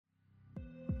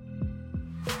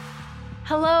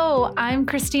Hello, I'm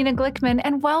Christina Glickman,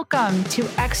 and welcome to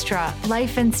Extra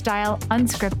Life and Style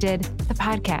Unscripted, the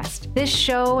podcast. This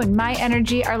show and my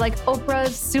energy are like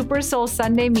Oprah's Super Soul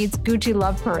Sunday meets Gucci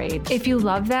Love Parade. If you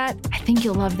love that, I think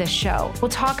you'll love this show.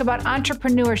 We'll talk about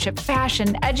entrepreneurship,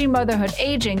 fashion, edgy motherhood,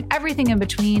 aging, everything in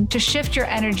between to shift your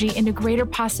energy into greater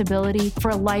possibility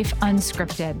for a life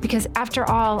unscripted. Because after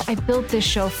all, I built this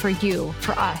show for you,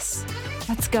 for us.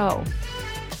 Let's go.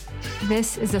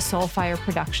 This is a Soulfire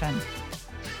production.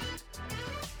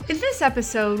 In this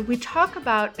episode, we talk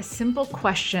about a simple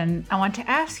question I want to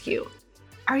ask you.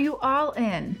 Are you all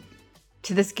in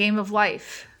to this game of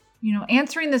life? You know,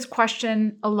 answering this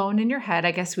question alone in your head,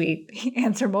 I guess we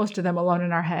answer most of them alone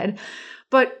in our head,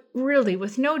 but really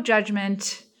with no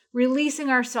judgment, releasing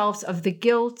ourselves of the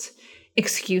guilt,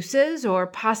 excuses, or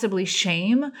possibly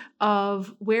shame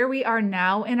of where we are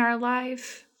now in our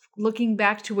life, looking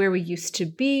back to where we used to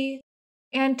be,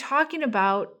 and talking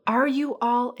about, are you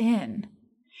all in?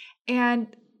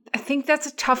 And I think that's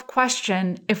a tough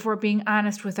question if we're being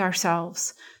honest with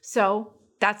ourselves. So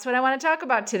that's what I want to talk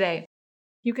about today.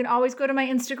 You can always go to my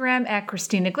Instagram at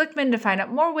Christina Glickman to find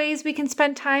out more ways we can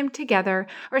spend time together,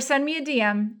 or send me a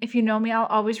DM. If you know me, I'll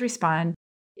always respond.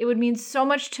 It would mean so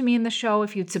much to me in the show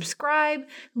if you'd subscribe,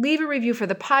 leave a review for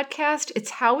the podcast. It's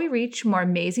how we reach more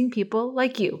amazing people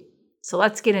like you. So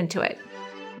let's get into it.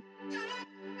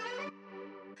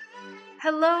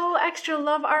 Hello, Extra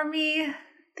Love Army.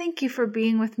 Thank you for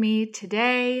being with me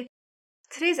today.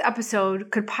 Today's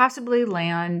episode could possibly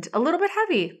land a little bit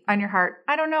heavy on your heart.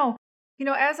 I don't know. You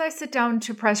know, as I sit down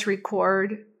to press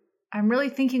record, I'm really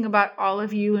thinking about all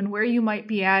of you and where you might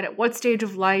be at what stage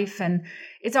of life. And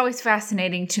it's always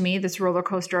fascinating to me, this roller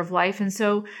coaster of life. And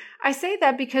so I say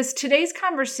that because today's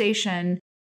conversation,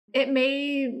 it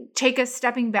may take us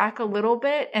stepping back a little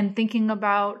bit and thinking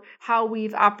about how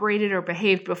we've operated or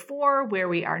behaved before, where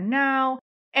we are now,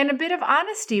 and a bit of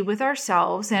honesty with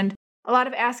ourselves and a lot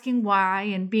of asking why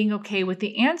and being okay with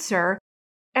the answer,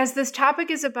 as this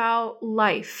topic is about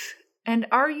life. And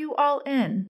are you all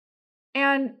in?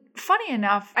 And funny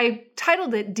enough, I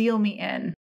titled it Deal Me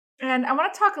In. And I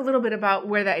want to talk a little bit about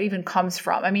where that even comes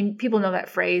from. I mean, people know that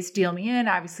phrase, deal me in,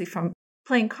 obviously from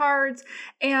playing cards.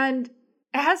 And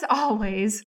as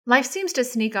always, life seems to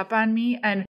sneak up on me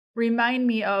and remind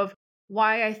me of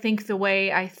why I think the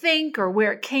way I think or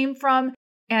where it came from.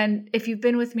 And if you've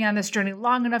been with me on this journey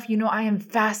long enough, you know I am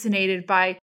fascinated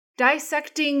by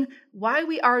dissecting why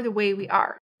we are the way we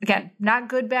are. Again, not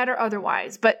good, bad, or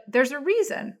otherwise, but there's a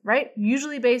reason, right?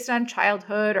 Usually based on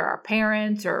childhood or our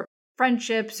parents or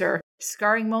friendships or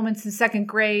scarring moments in second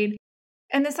grade.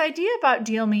 And this idea about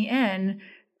deal me in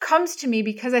comes to me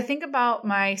because I think about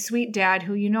my sweet dad,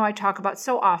 who you know I talk about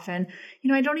so often. You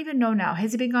know, I don't even know now.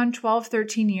 Has he been gone 12,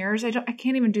 13 years? I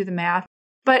can't even do the math.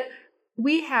 But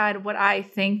we had what I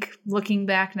think, looking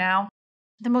back now,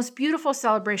 the most beautiful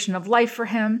celebration of life for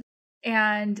him.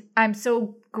 And I'm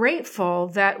so grateful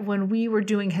that when we were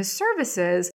doing his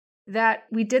services, that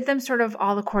we did them sort of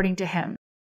all according to him.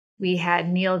 We had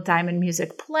Neil Diamond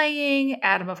music playing.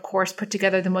 Adam, of course, put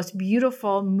together the most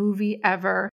beautiful movie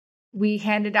ever. We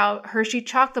handed out Hershey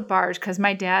chocolate bars because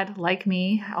my dad, like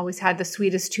me, always had the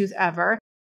sweetest tooth ever.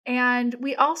 And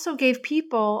we also gave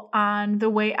people on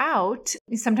the way out,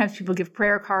 sometimes people give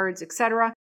prayer cards,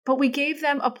 etc., but we gave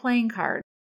them a playing card.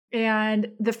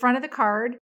 And the front of the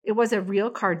card, it was a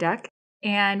real card deck,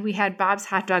 and we had Bob's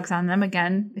hot dogs on them.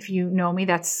 Again, if you know me,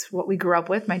 that's what we grew up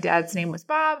with. My dad's name was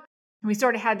Bob, and we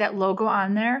sort of had that logo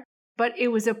on there, but it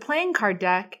was a playing card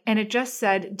deck, and it just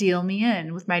said, Deal Me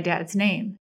In, with my dad's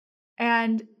name.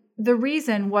 And the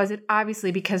reason was it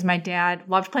obviously because my dad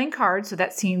loved playing cards, so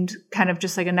that seemed kind of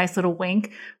just like a nice little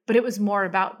wink, but it was more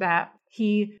about that.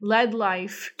 He led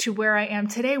life to where I am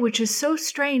today, which is so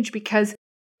strange because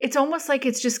it's almost like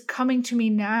it's just coming to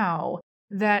me now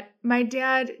that my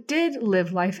dad did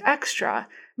live life extra.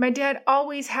 My dad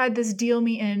always had this deal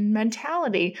me in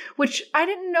mentality, which I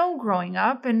didn't know growing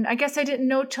up, and I guess I didn't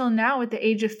know till now at the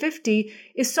age of 50,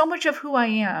 is so much of who I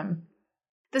am.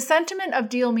 The sentiment of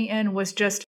deal me in was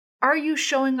just, are you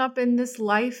showing up in this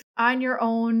life on your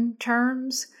own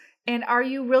terms? And are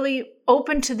you really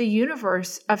open to the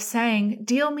universe of saying,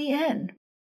 deal me in?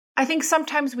 I think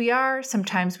sometimes we are,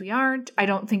 sometimes we aren't. I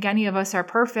don't think any of us are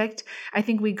perfect. I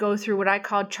think we go through what I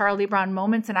call Charlie Brown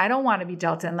moments, and I don't want to be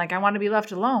dealt in, like I want to be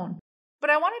left alone. But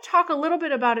I want to talk a little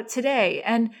bit about it today.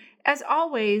 And as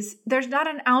always, there's not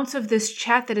an ounce of this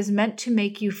chat that is meant to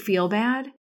make you feel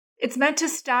bad. It's meant to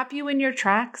stop you in your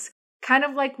tracks, kind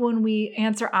of like when we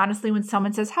answer honestly when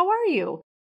someone says, how are you?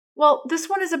 Well, this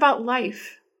one is about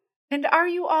life. And are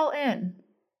you all in?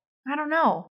 I don't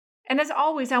know. And as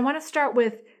always, I want to start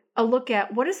with a look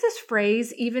at, what does this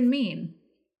phrase even mean?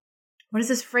 What does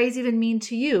this phrase even mean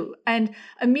to you? And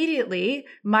immediately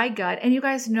my gut, and you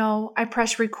guys know I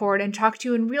press record and talk to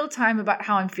you in real time about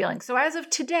how I'm feeling. So as of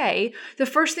today, the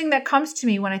first thing that comes to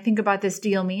me when I think about this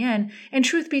deal me in, and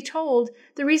truth be told,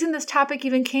 the reason this topic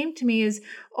even came to me is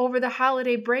over the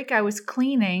holiday break, I was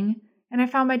cleaning and I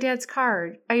found my dad's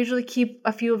card. I usually keep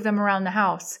a few of them around the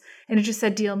house, and it just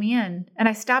said deal me in. And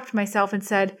I stopped myself and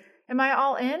said, am I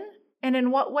all in? And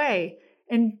in what way?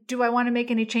 And do I want to make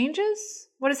any changes?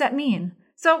 What does that mean?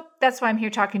 So that's why I'm here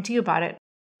talking to you about it.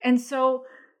 And so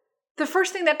the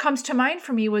first thing that comes to mind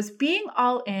for me was being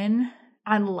all in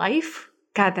on life.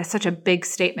 God, that's such a big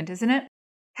statement, isn't it?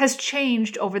 Has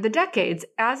changed over the decades,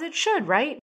 as it should,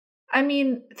 right? I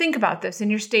mean, think about this in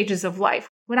your stages of life.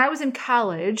 When I was in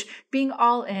college, being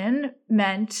all in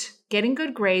meant getting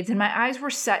good grades, and my eyes were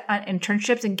set on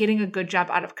internships and getting a good job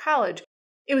out of college.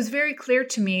 It was very clear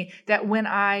to me that when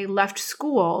I left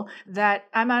school that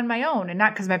I'm on my own, and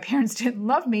not because my parents didn't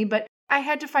love me, but I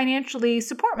had to financially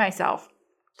support myself.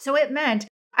 So it meant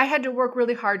I had to work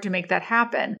really hard to make that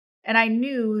happen. And I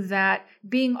knew that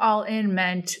being all in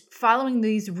meant following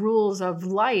these rules of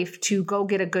life to go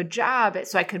get a good job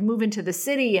so I could move into the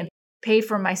city and pay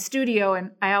for my studio.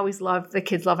 And I always love, the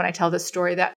kids love when I tell this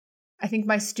story, that I think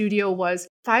my studio was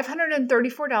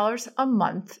 $534 a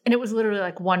month. And it was literally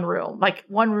like one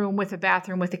room with a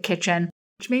bathroom with a kitchen,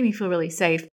 which made me feel really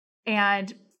safe.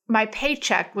 And my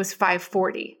paycheck was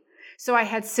 $540. So I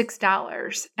had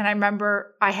 $6. And I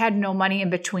remember I had no money in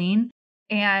between.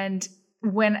 And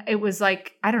when it was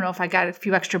like, I don't know if I got a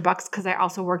few extra bucks because I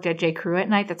also worked at J. Crew at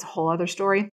night. That's a whole other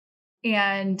story.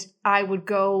 And I would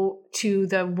go to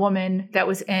the woman that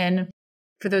was in,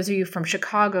 for those of you from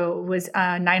Chicago, it was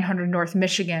 900 North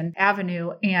Michigan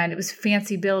Avenue, and it was a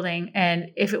fancy building.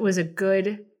 And if it was a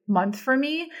good month for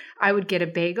me, I would get a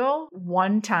bagel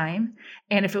one time.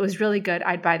 And if it was really good,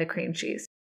 I'd buy the cream cheese.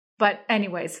 But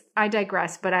anyways, I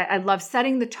digress. But I love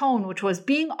setting the tone, which was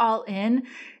being all in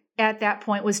at that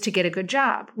point was to get a good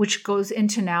job, which goes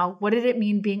into now, what did it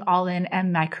mean being all in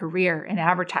my career in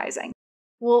advertising?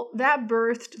 Well, that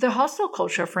birthed the hustle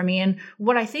culture for me, and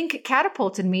what I think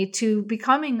catapulted me to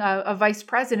becoming a vice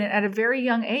president at a very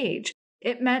young age.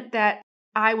 It meant that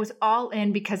I was all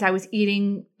in because I was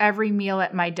eating every meal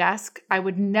at my desk. I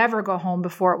would never go home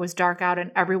before it was dark out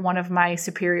and every one of my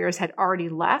superiors had already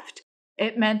left.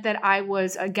 It meant that I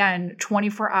was, again,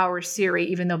 24-hour Siri,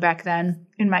 even though back then,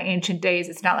 in my ancient days,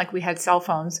 it's not like we had cell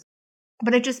phones.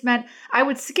 But it just meant I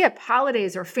would skip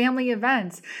holidays or family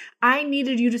events. I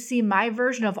needed you to see my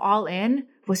version of all in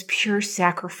was pure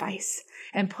sacrifice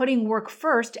and putting work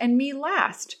first and me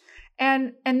last.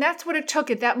 And that's what it took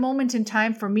at that moment in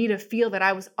time for me to feel that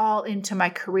I was all into my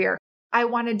career. I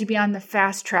wanted to be on the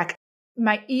fast track.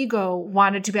 My ego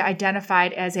wanted to be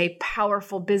identified as a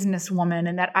powerful businesswoman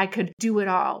and that I could do it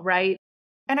all, right?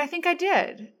 And I think I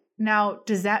did. Now,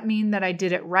 does that mean that I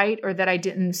did it right or that I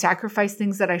didn't sacrifice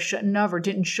things that I shouldn't have or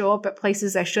didn't show up at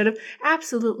places I should have?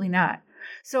 Absolutely not.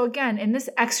 So again, in this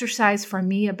exercise for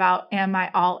me about am I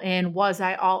all in, was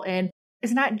I all in,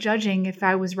 is not judging if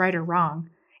I was right or wrong.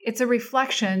 It's a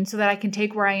reflection so that I can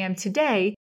take where I am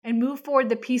today and move forward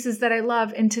the pieces that I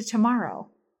love into tomorrow,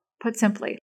 put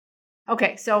simply.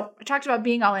 Okay, so I talked about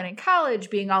being all in college,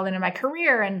 being all in my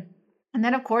career, and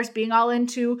then, of course, being all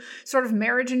into sort of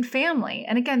marriage and family.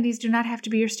 And again, these do not have to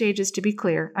be your stages, to be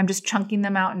clear. I'm just chunking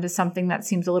them out into something that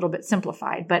seems a little bit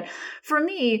simplified. But for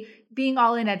me, being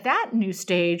all in at that new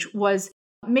stage was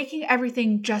making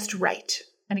everything just right.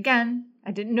 And again,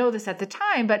 I didn't know this at the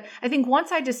time, but I think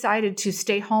once I decided to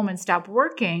stay home and stop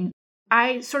working,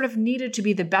 I sort of needed to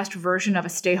be the best version of a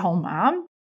stay-home mom.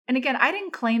 And again, I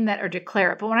didn't claim that or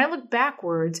declare it, but when I look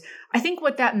backwards, I think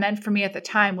what that meant for me at the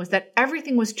time was that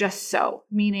everything was just so,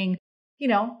 meaning,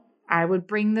 I would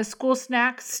bring the school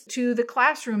snacks to the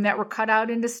classroom that were cut out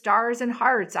into stars and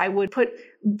hearts. I would put,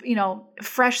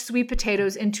 fresh sweet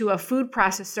potatoes into a food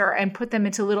processor and put them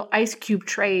into little ice cube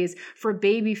trays for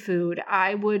baby food.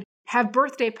 I would have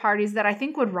birthday parties that I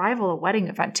think would rival a wedding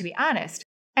event, to be honest.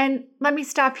 And let me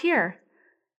stop here.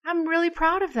 I'm really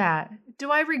proud of that. Do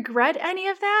I regret any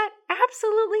of that?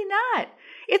 Absolutely not.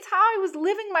 It's how I was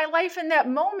living my life in that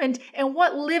moment and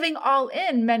what living all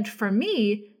in meant for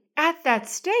me at that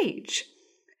stage.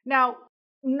 Now,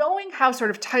 knowing how sort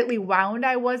of tightly wound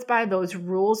I was by those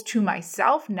rules to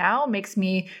myself now makes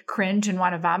me cringe and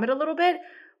want to vomit a little bit,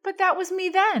 but that was me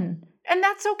then. And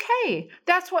that's okay.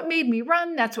 That's what made me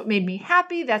run. That's what made me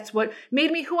happy. That's what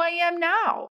made me who I am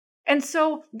now. And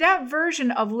so that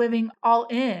version of living all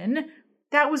in,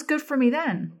 that was good for me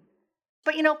then.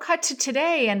 But, cut to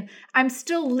today, and I'm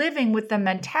still living with the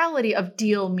mentality of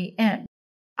deal me in.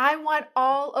 I want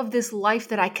all of this life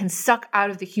that I can suck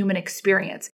out of the human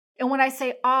experience. And when I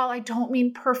say all, I don't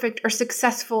mean perfect or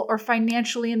successful or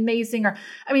financially amazing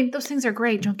those things are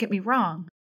great, don't get me wrong.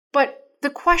 But the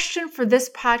question for this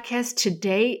podcast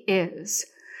today is,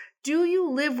 do you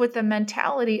live with the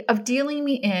mentality of dealing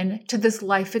me in to this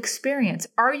life experience?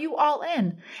 Are you all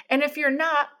in? And if you're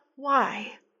not,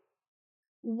 why?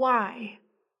 Why?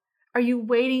 Are you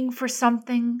waiting for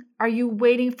something? Are you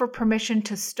waiting for permission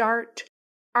to start?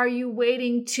 Are you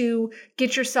waiting to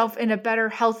get yourself in a better,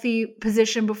 healthy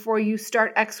position before you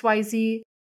start XYZ?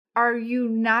 Are you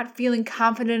not feeling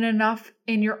confident enough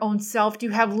in your own self? Do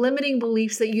you have limiting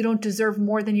beliefs that you don't deserve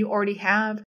more than you already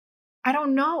have? I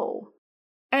don't know.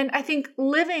 And I think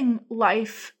living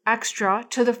life extra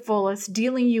to the fullest,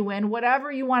 dealing you in,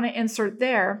 whatever you want to insert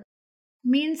there,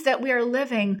 means that we are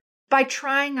living by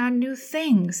trying on new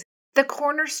things. The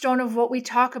cornerstone of what we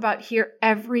talk about here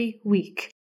every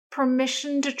week.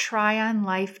 Permission to try on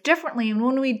life differently. And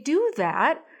when we do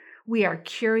that, we are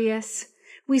curious.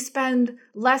 We spend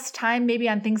less time maybe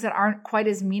on things that aren't quite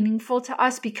as meaningful to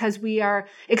us because we are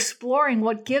exploring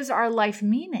what gives our life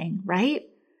meaning, right?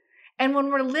 And when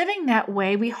we're living that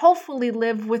way, we hopefully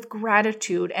live with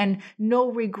gratitude and no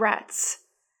regrets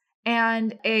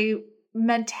and a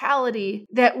mentality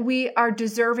that we are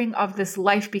deserving of this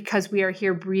life because we are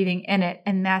here breathing in it,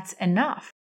 and that's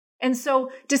enough. And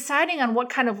so deciding on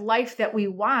what kind of life that we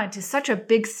want is such a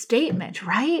big statement,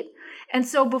 right? And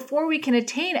so before we can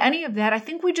attain any of that, I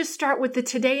think we just start with the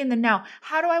today and the now.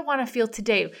 How do I want to feel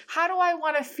today? How do I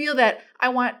want to feel that I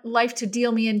want life to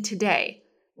deal me in today?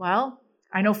 Well,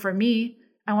 I know for me,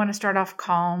 I want to start off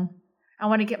calm. I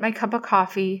want to get my cup of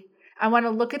coffee. I want to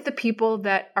look at the people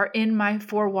that are in my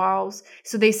four walls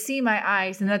so they see my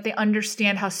eyes and that they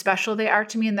understand how special they are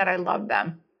to me and that I love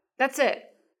them. That's it.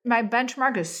 My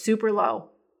benchmark is super low.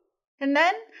 And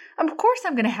then, of course,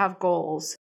 I'm going to have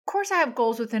goals. Of course, I have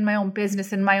goals within my own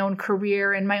business and my own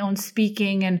career and my own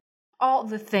speaking and all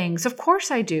the things. Of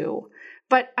course I do.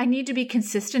 But I need to be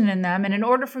consistent in them. And in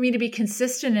order for me to be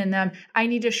consistent in them, I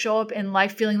need to show up in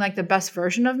life feeling like the best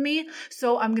version of me.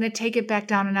 So I'm going to take it back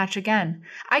down a notch again.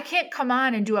 I can't come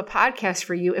on and do a podcast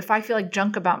for you if I feel like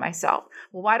junk about myself.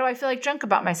 Well, why do I feel like junk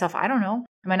about myself? I don't know.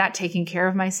 Am I not taking care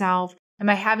of myself? Am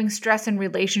I having stress in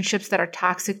relationships that are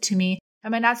toxic to me?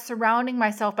 Am I not surrounding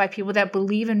myself by people that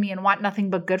believe in me and want nothing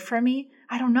but good for me?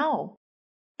 I don't know.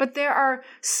 But there are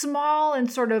small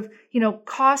and sort of,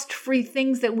 cost-free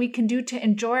things that we can do to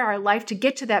enjoy our life to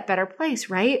get to that better place,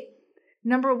 right?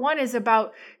 Number one is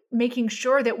about making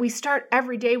sure that we start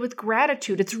every day with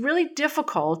gratitude. It's really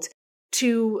difficult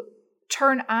to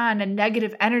turn on a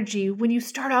negative energy when you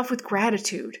start off with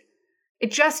gratitude.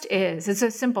 It just is. It's a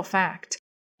simple fact.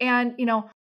 And,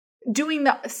 doing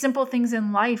the simple things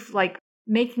in life, like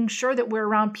making sure that we're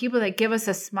around people that give us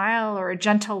a smile or a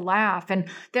gentle laugh, and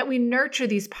that we nurture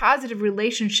these positive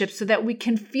relationships so that we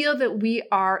can feel that we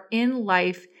are in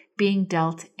life being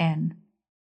dealt in.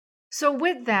 So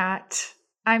with that,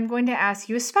 I'm going to ask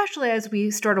you, especially as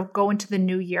we sort of go into the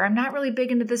new year, I'm not really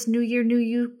big into this new year, new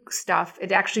you stuff.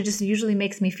 It actually just usually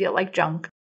makes me feel like junk.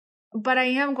 But I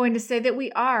am going to say that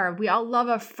we all love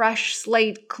a fresh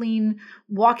slate, clean,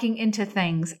 walking into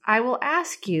things. I will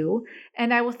ask you,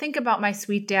 and I will think about my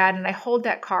sweet dad, and I hold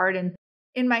that card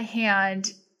in my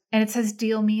hand, and it says,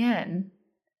 deal me in.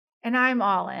 And I'm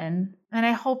all in, and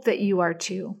I hope that you are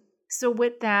too. So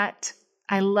with that,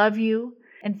 I love you,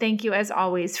 and thank you as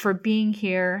always for being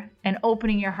here and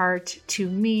opening your heart to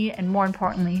me, and more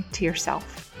importantly, to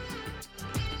yourself.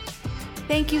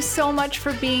 Thank you so much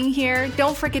for being here.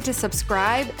 Don't forget to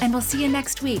subscribe, and we'll see you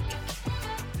next week.